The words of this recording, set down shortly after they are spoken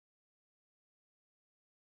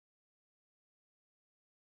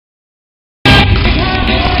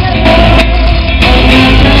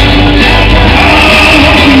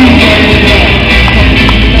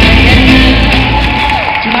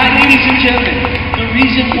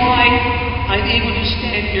reason why I'm able to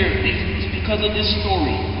stand here is because of this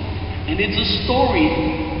story. And it's a story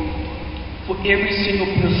for every single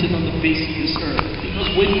person on the face of this earth. Because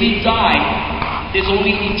when we die, there's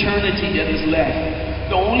only eternity that is left.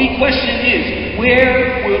 The only question is,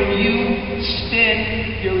 where will you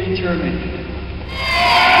spend your eternity?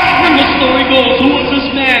 When the story goes, who was this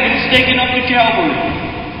man who was taken up to Calvary?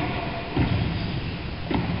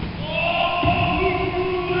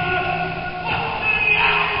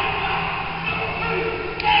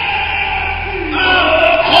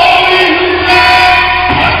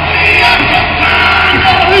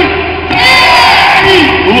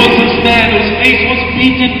 Man whose face was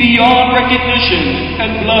beaten beyond recognition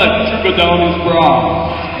and blood trickled down his brow.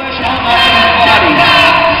 Flesh hung up in his body.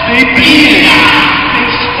 They beat him. They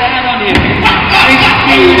spat on him. They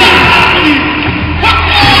spewed him.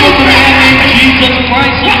 It was a man named Jesus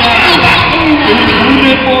Christ of Nazareth, who was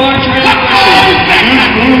wounded for our transgressions, who was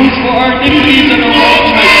bruised for our iniquities and our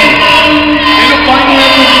transgressions. And the final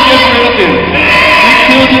effort to get rid of him. They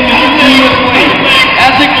killed him in a serious way.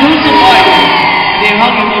 As they crucified him, they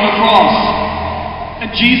hung him on a cross. And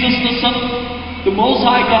Jesus, the Son of the Most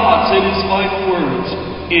High God, said his final words,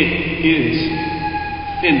 "It is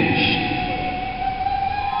finished."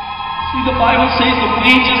 See, the Bible says the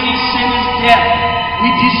wages of sin is death. We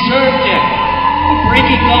deserve death for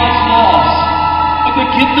breaking God's laws. But the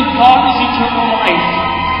gift of God is eternal life.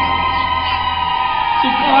 So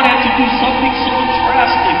God had to do something so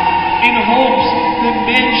drastic in hopes that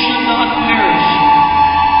men should not perish.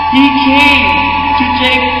 He came to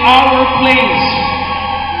take our place.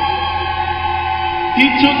 He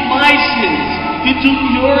took my sins. He took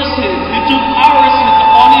your sins. He took our sins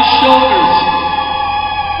on his shoulders.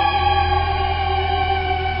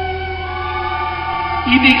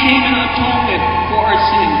 He became an atonement for our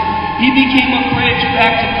sins. He became a bridge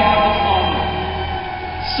back to God the Father.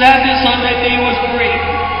 Sadness on that day was great,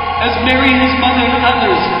 as Mary, his mother, and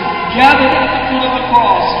others gathered at the foot of the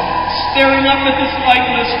cross, staring up at this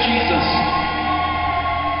lifeless Jesus.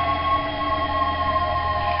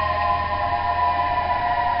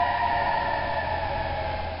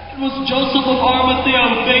 It was Joseph of Arimathea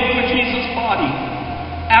who begged for Jesus' body.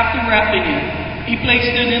 After wrapping it, he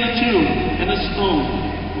placed it in a tomb, and a stone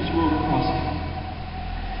was rolled across it.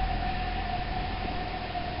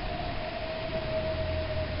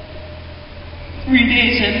 Three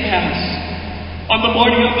days had passed. On the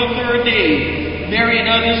morning of the third day, Mary and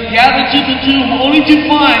others gathered to the tomb, only to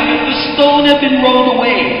find that the stone had been rolled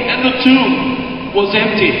away, and the tomb was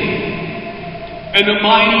empty. And the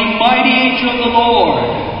mighty, mighty angel of the Lord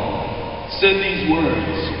said these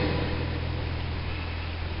words,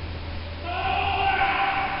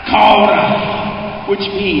 Kaura, which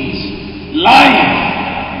means life.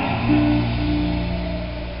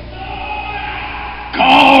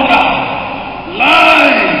 Kaura,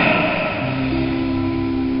 life.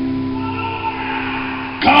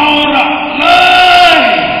 Kaura,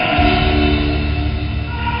 life.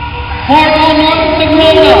 Fargo, North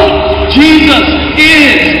Dakota, Jesus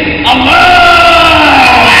is alive.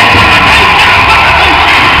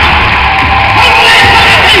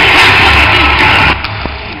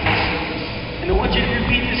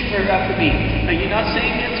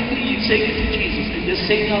 Say it to Jesus and just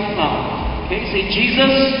say it out loud. Okay, say,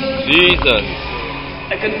 Jesus. Jesus.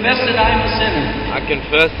 I confess that I am a sinner. I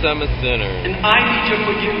confess I'm a sinner. And I need your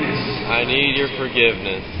forgiveness. I need your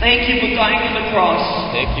forgiveness. Thank you for dying on the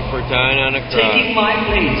cross. Thank you for dying on a cross. Taking my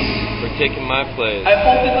place. For taking my place. I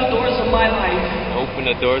open the doors of my life. Open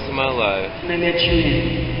the doors of my life. And I let you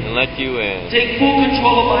in. And let you in. Take full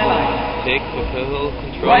control of my life. Take full control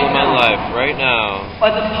of my life right now.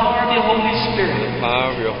 By the power of your Holy Spirit. By the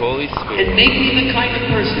power of your Holy Spirit. And make me the kind of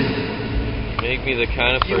person. Make me the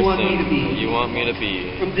kind of person you want me to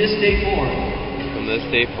be. From this day forward. From this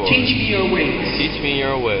day forward. Teach me your ways. Teach me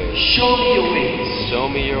your ways. Show me your ways. Show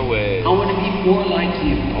me your ways. I want to be more like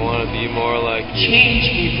you. I want to be more like you. Change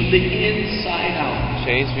me from the inside out.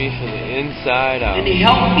 Change me from the inside out. And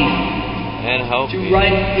help me. And help to me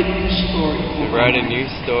write a new story. To write a new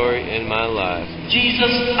story in my life. Jesus,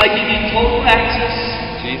 I give you total access.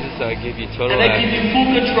 Jesus, I give you total access. And I give you full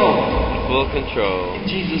control. Full control. In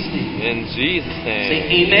Jesus' name. In Jesus' name. Say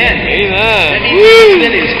amen. Amen. And it's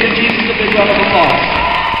finished. Give Jesus a big round of applause.